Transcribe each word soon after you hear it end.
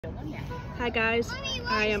Hi guys,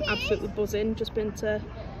 I am absolutely buzzing. Just been to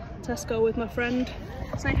Tesco with my friend.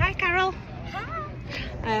 Say hi, Carol.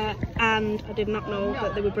 Hi. And I did not know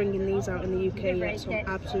that they were bringing these out in the UK yet, so I'm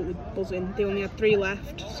absolutely buzzing. They only had 3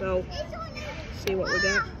 left, so see what we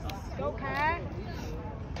get. Okay.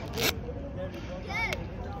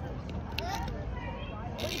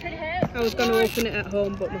 I was going to open it at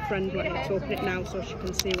home, but my friend wanted me to open it now so she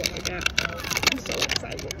can see what we get. I'm so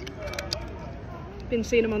excited. Been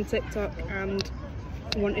seeing them on TikTok and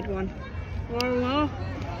wanted one. More.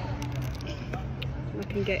 I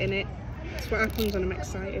can get in it. That's what happens when I'm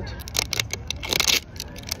excited.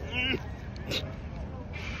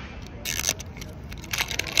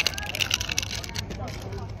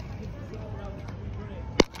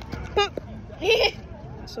 Pop!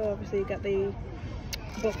 So obviously you get the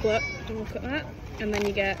booklet, and look at that, and then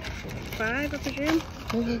you get 5, I presume.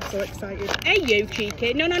 I'm so excited. Hey you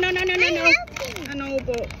cheeky! No. I know,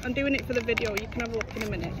 but I'm doing it for the video. You can have a look in a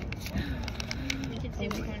minute. Oh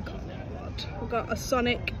my god. We've got a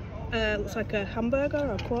Sonic, looks like a hamburger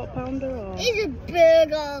or a quarter pounder or... It's a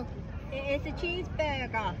burger. It is a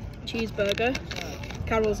cheeseburger. Cheeseburger.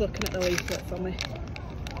 Carol's looking at the leaflet for me.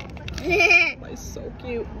 That is so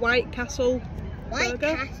cute. White Castle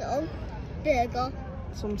burger. White Castle burger.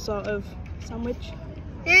 Some sort of sandwich.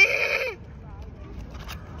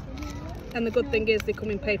 And the good thing is they come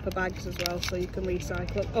in paper bags as well, so you can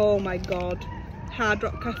recycle. Oh my god. Hard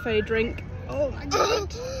Rock Cafe drink. Oh my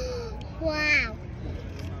god. Wow.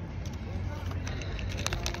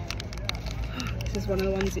 This is one of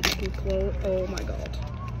the ones that you can close. Oh my god.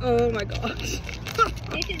 Oh my god.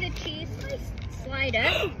 This is a cheese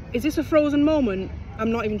slider. Is this a frozen moment? I'm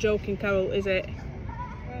not even joking, Carol, is it?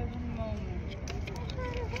 Frozen moment.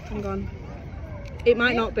 Hang on. It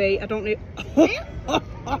might not be. I don't know.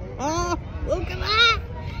 Look at that!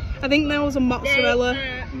 I think there was a mozzarella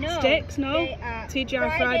sticks, no?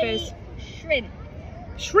 TGI Fridays. Shrimp.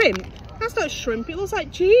 Shrimp? That's not shrimp, it looks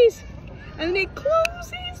like cheese. And then it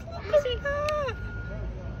closes. Look at that.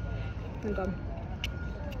 Hang on.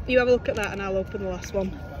 You have a look at that and I'll open the last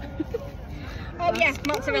one. Oh yeah,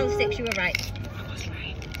 mozzarella sticks, you were right. I was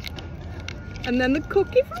right. And then the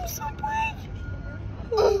cookie from Subway.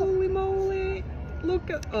 Holy moly. Look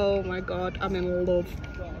at, oh my god, I'm in love.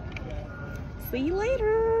 See you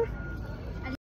later.